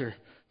altar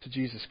to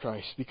Jesus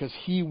Christ, because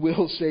He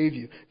will save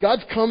you.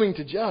 God's coming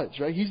to judge,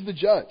 right? He's the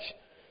judge.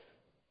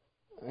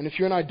 And if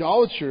you're an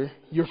idolater,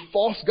 your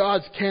false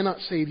gods cannot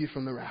save you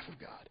from the wrath of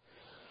God.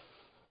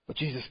 But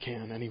Jesus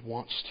can, and He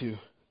wants to.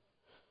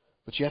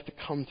 But you have to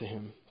come to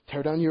Him.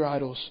 Tear down your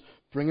idols,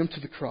 bring them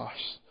to the cross.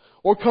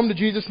 Or come to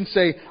Jesus and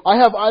say, I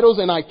have idols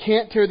and I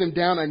can't tear them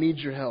down, I need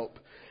your help.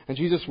 And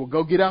Jesus will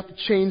go get out the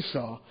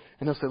chainsaw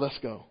and He'll say, let's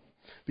go.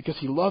 Because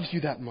He loves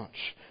you that much,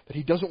 that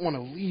He doesn't want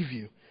to leave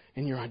you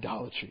in your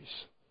idolatries.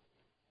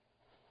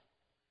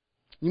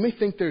 You may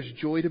think there's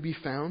joy to be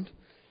found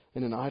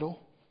in an idol,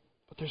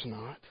 but there's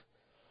not.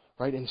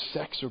 Right? In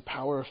sex or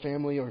power or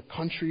family or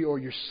country or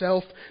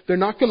yourself, they're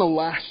not going to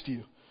last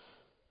you.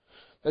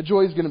 That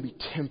joy is going to be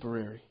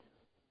temporary.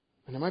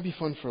 And it might be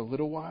fun for a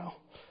little while,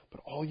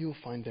 but all you'll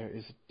find there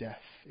is death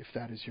if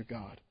that is your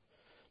God.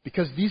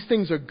 Because these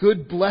things are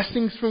good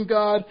blessings from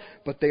God,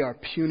 but they are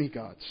puny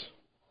gods.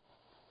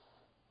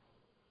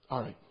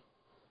 All right.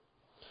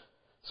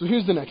 So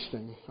here's the next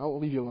thing. I'll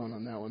leave you alone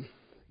on that one.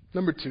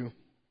 Number 2.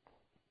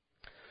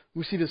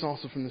 We see this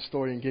also from the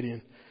story in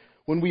Gideon.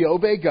 When we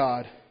obey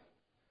God,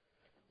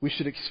 we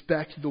should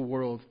expect the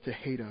world to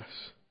hate us.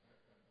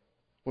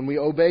 When we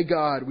obey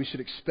God, we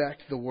should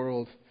expect the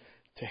world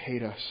to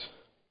hate us.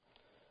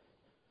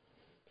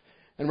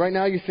 And right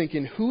now you're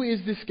thinking, who is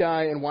this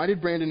guy and why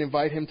did Brandon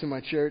invite him to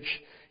my church?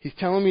 He's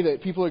telling me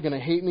that people are going to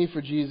hate me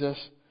for Jesus.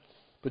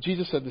 But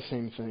Jesus said the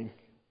same thing.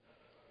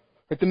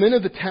 But the men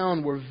of the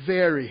town were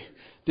very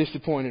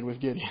disappointed with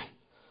Gideon.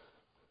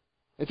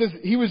 It says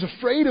he was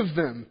afraid of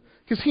them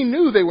because he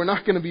knew they were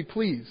not going to be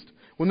pleased.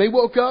 When they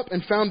woke up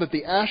and found that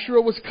the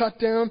Asherah was cut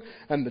down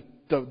and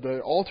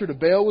the altar to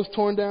Baal was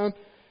torn down,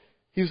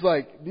 he was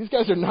like, these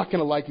guys are not going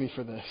to like me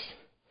for this.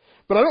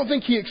 But I don't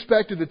think he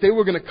expected that they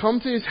were going to come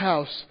to his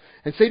house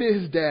and say to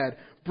his dad,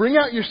 bring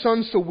out your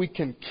son so we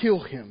can kill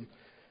him.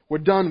 We're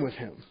done with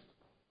him.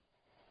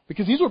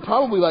 Because these were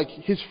probably like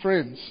his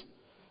friends.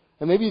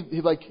 And maybe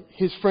like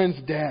his friends'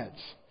 dads.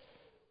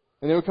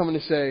 And they were coming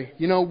to say,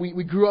 you know,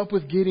 we grew up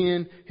with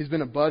Gideon. He's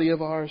been a buddy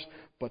of ours.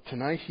 But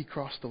tonight he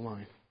crossed the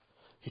line.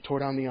 He tore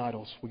down the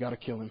idols. We got to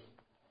kill him.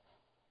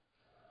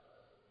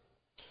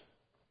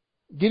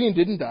 Gideon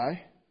didn't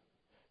die.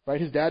 Right?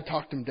 His dad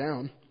talked him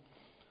down.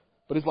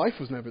 But his life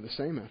was never the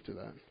same after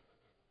that.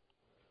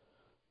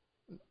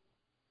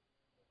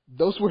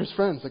 Those were his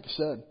friends, like I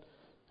said.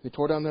 They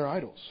tore down their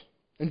idols.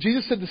 And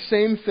Jesus said the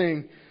same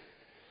thing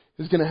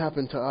is going to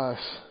happen to us.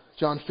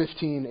 John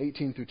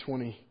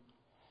 15:18-20.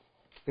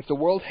 If the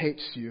world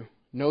hates you,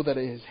 know that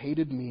it has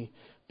hated me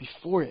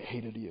before it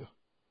hated you.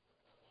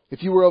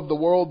 If you were of the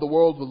world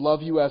would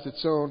love you as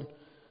its own.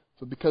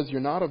 But because you're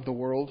not of the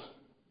world,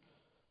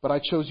 but I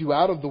chose you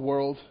out of the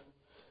world,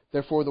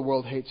 therefore the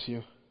world hates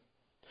you.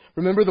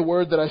 Remember the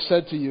word that I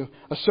said to you,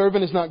 a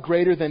servant is not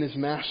greater than his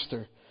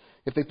master.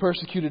 If they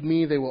persecuted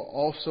me, they will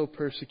also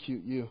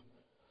persecute you.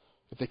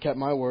 If they kept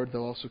my word,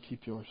 they'll also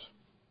keep yours.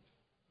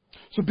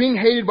 So being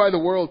hated by the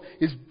world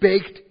is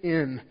baked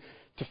in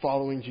to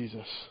following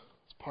Jesus.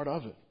 It's part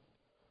of it.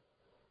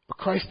 But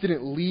Christ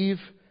didn't leave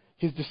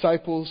His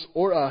disciples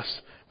or us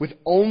with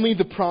only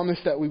the promise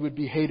that we would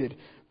be hated.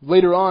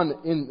 Later on,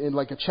 in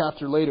like a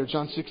chapter later,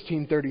 John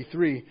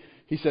 16:33,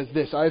 He says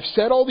this, I have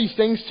said all these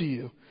things to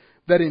you,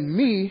 that in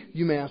me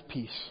you may have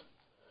peace.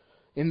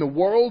 In the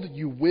world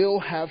you will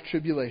have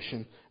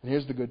tribulation. And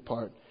here's the good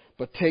part.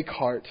 but take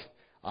heart,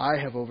 I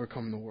have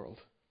overcome the world.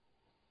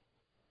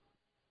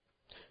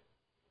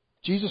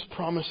 Jesus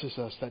promises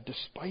us that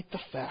despite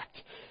the fact,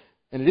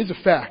 and it is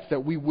a fact,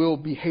 that we will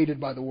be hated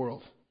by the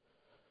world,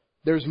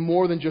 there's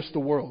more than just the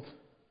world.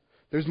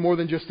 There's more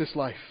than just this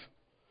life.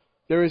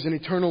 There is an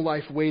eternal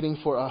life waiting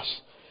for us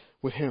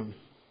with Him.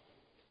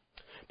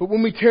 But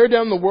when we tear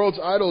down the world's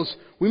idols,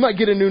 we might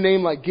get a new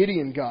name like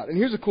Gideon got. And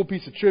here's a cool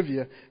piece of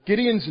trivia.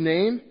 Gideon's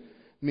name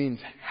means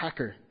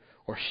hacker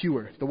or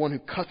hewer, the one who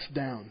cuts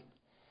down.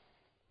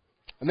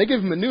 And they gave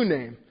him a new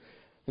name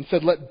and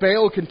said, let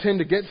Baal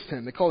contend against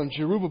him. They call him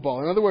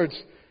Jerubbaal. In other words,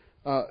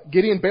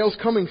 Gideon, Baal's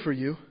coming for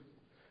you.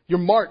 You're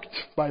marked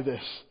by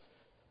this.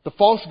 The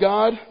false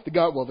god, the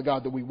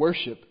God that we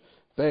worship,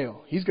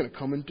 Baal, he's going to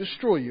come and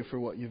destroy you for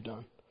what you've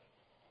done.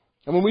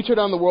 And when we tear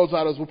down the world's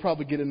idols, we'll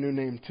probably get a new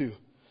name too.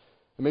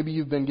 And maybe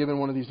you've been given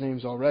one of these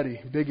names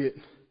already. Bigot,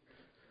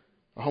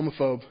 or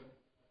homophobe,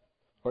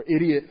 or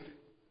idiot,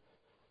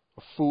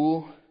 or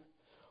fool,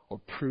 or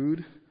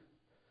prude,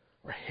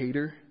 or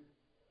hater,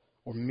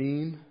 or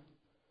mean.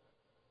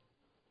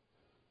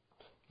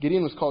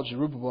 Gideon was called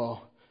Jerubbaal,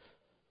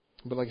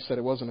 but like I said,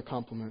 it wasn't a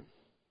compliment.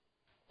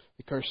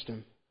 He cursed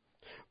him.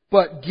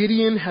 But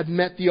Gideon had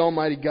met the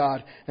Almighty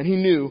God, and he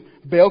knew,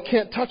 Baal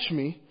can't touch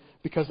me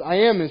because I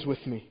is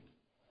with me.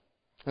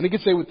 And he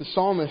could say with the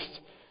psalmist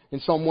in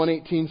Psalm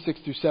 118,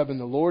 6-7,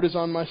 the Lord is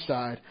on my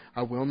side,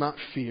 I will not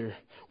fear.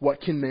 What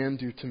can man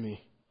do to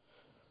me?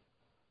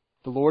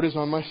 The Lord is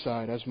on my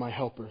side as my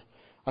helper.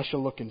 I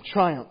shall look in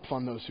triumph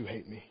on those who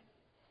hate me.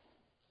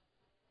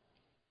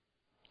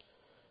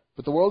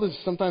 But the world is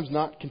sometimes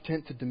not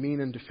content to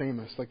demean and defame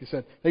us. Like they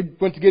said, they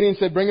went to Gideon and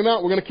said, bring him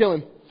out, we're going to kill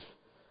him.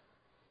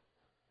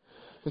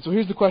 And so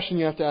here's the question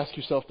you have to ask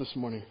yourself this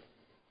morning.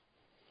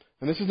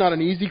 And this is not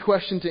an easy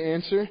question to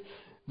answer,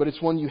 but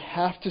it's one you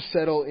have to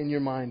settle in your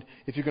mind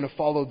if you're going to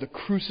follow the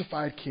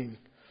crucified King.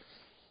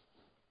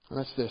 And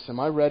that's this. Am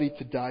I ready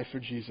to die for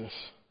Jesus?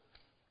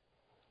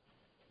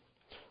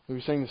 We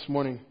were saying this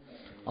morning,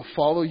 I'll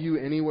follow you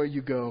anywhere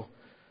you go,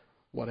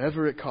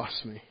 whatever it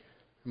costs me.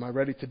 Am I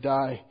ready to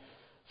die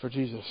for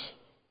Jesus?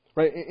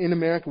 Right? In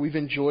America, we've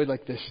enjoyed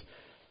like this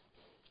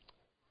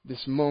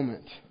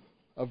moment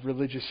of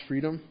religious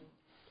freedom.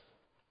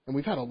 And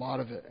we've had a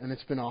lot of it, and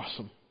it's been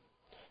awesome.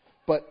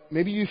 But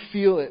maybe you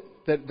feel it,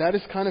 that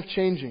is kind of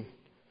changing.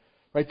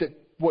 Right? That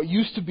what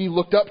used to be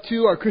looked up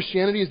to, our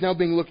Christianity, is now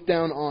being looked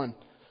down on.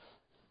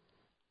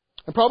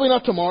 And probably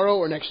not tomorrow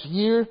or next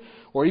year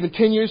or even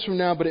 10 years from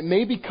now, but it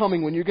may be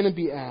coming when you're going to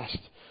be asked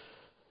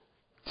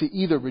to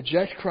either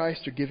reject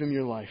Christ or give Him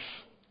your life.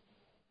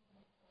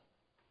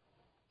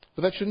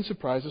 But that shouldn't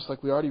surprise us,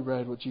 like we already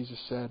read what Jesus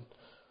said.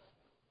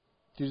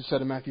 Jesus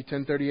said in Matthew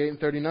 10:38 and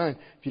 39,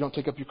 if you don't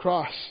take up your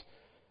cross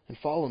and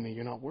follow me,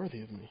 you're not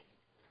worthy of me.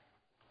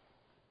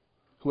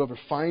 Whoever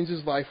finds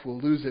his life will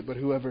lose it, but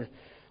whoever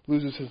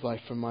loses his life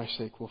for my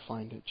sake will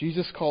find it.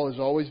 Jesus' call has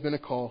always been a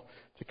call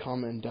to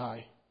come and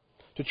die.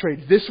 To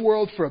trade this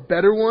world for a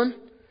better one.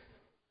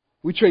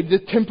 We trade the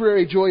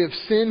temporary joy of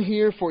sin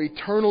here for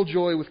eternal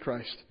joy with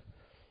Christ.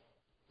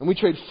 And we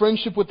trade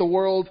friendship with the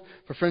world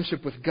for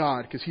friendship with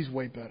God, because He's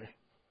way better.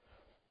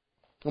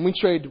 And we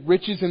trade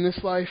riches in this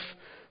life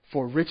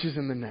for riches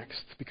in the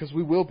next, because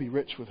we will be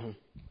rich with Him.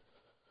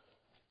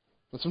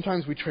 But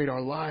sometimes we trade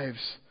our lives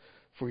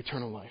for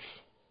eternal life.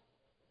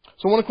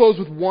 So I want to close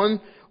with one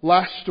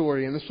last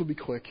story, and this will be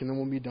quick, and then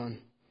we'll be done.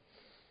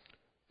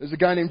 There's a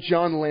guy named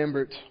John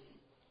Lambert,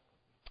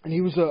 and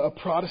he was a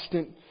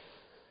Protestant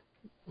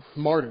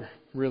martyr,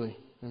 really.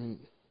 I mean,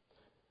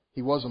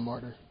 he was a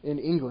martyr in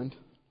England.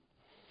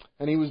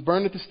 And he was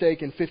burned at the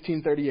stake in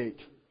 1538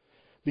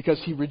 because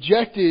he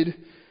rejected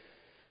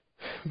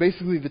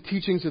basically the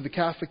teachings of the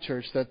Catholic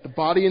Church that the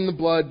body and the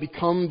blood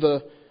become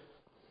the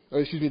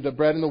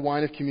bread and the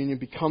wine of communion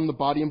become the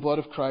body and blood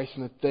of Christ,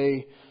 and that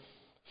they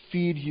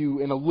feed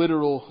you in a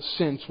literal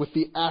sense with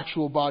the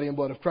actual body and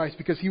blood of Christ.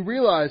 Because he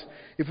realized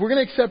if we're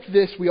going to accept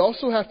this, we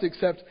also have to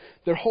accept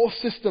their whole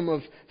system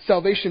of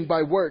salvation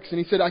by works. And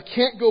he said, I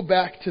can't go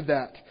back to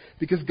that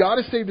because God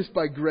has saved us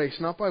by grace,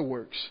 not by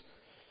works.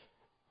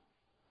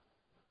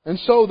 And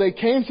so they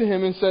came to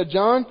him and said,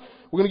 John,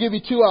 we're going to give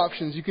you two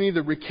options. You can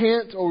either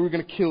recant or we're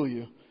going to kill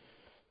you.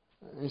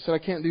 And he said, I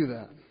can't do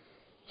that.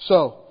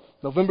 So,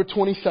 November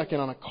 22nd,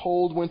 on a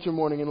cold winter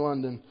morning in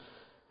London,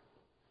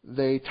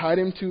 they tied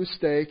him to a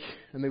stake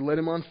and they lit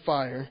him on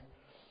fire.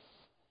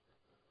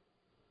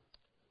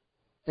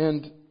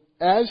 And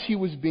as he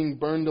was being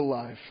burned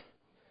alive,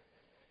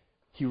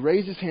 he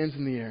raised his hands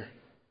in the air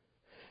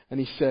and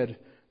he said,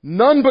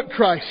 none but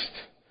Christ,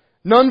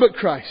 none but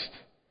Christ.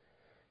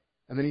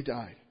 And then he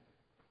died.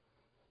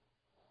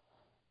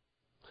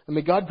 And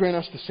may God grant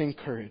us the same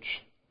courage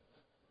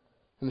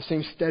and the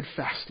same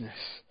steadfastness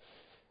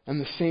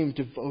and the same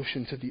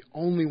devotion to the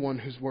only one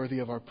who's worthy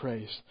of our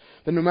praise.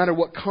 That no matter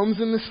what comes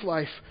in this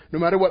life, no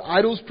matter what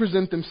idols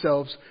present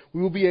themselves,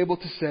 we will be able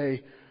to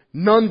say,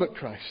 none but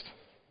Christ.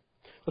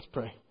 Let's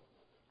pray.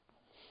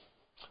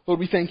 Lord,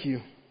 we thank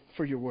you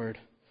for your word,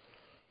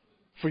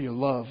 for your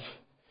love,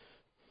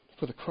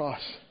 for the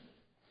cross.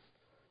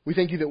 We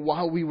thank you that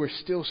while we were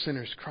still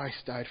sinners, Christ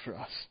died for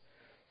us.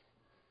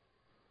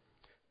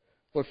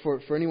 Lord,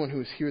 for anyone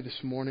who is here this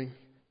morning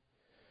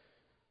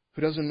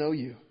who doesn't know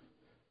you,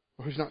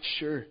 or who's not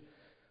sure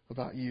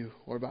about you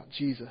or about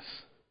Jesus,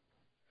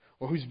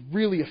 or who's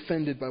really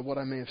offended by what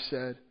I may have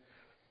said,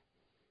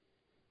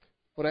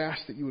 Lord, I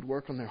ask that you would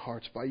work on their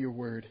hearts by your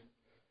word,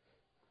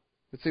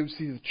 that they would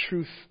see the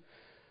truth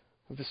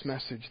of this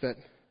message, that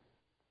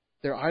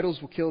their idols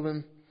will kill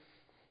them,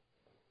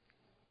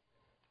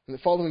 and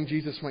that following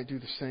Jesus might do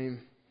the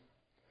same,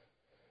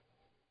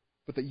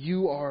 but that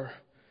you are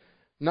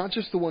not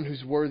just the one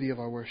who's worthy of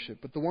our worship,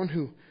 but the one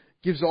who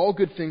gives all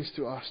good things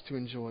to us to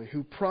enjoy,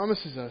 who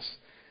promises us,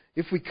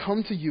 if we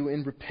come to you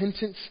in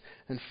repentance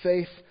and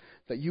faith,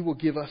 that you will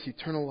give us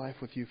eternal life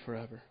with you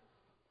forever.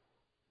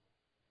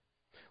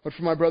 But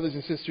for my brothers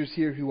and sisters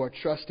here who are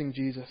trusting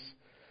Jesus,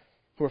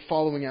 who are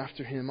following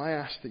after Him, I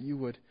ask that you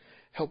would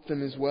help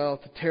them as well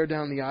to tear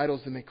down the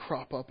idols that may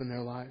crop up in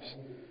their lives.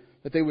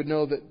 That they would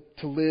know that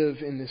to live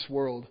in this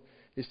world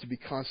is to be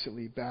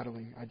constantly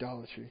battling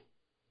idolatry.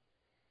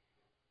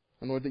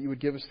 And Lord, that you would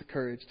give us the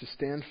courage to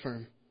stand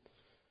firm,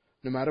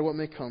 no matter what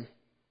may come,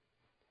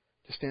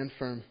 to stand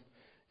firm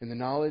in the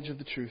knowledge of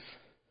the truth,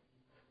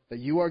 that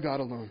you are God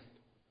alone,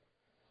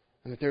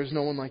 and that there is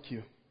no one like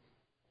you.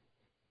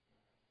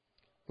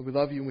 Lord, we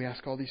love you, and we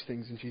ask all these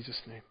things in Jesus'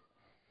 name.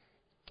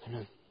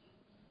 Amen.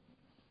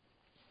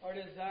 Our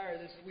desire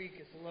this week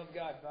is to love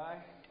God by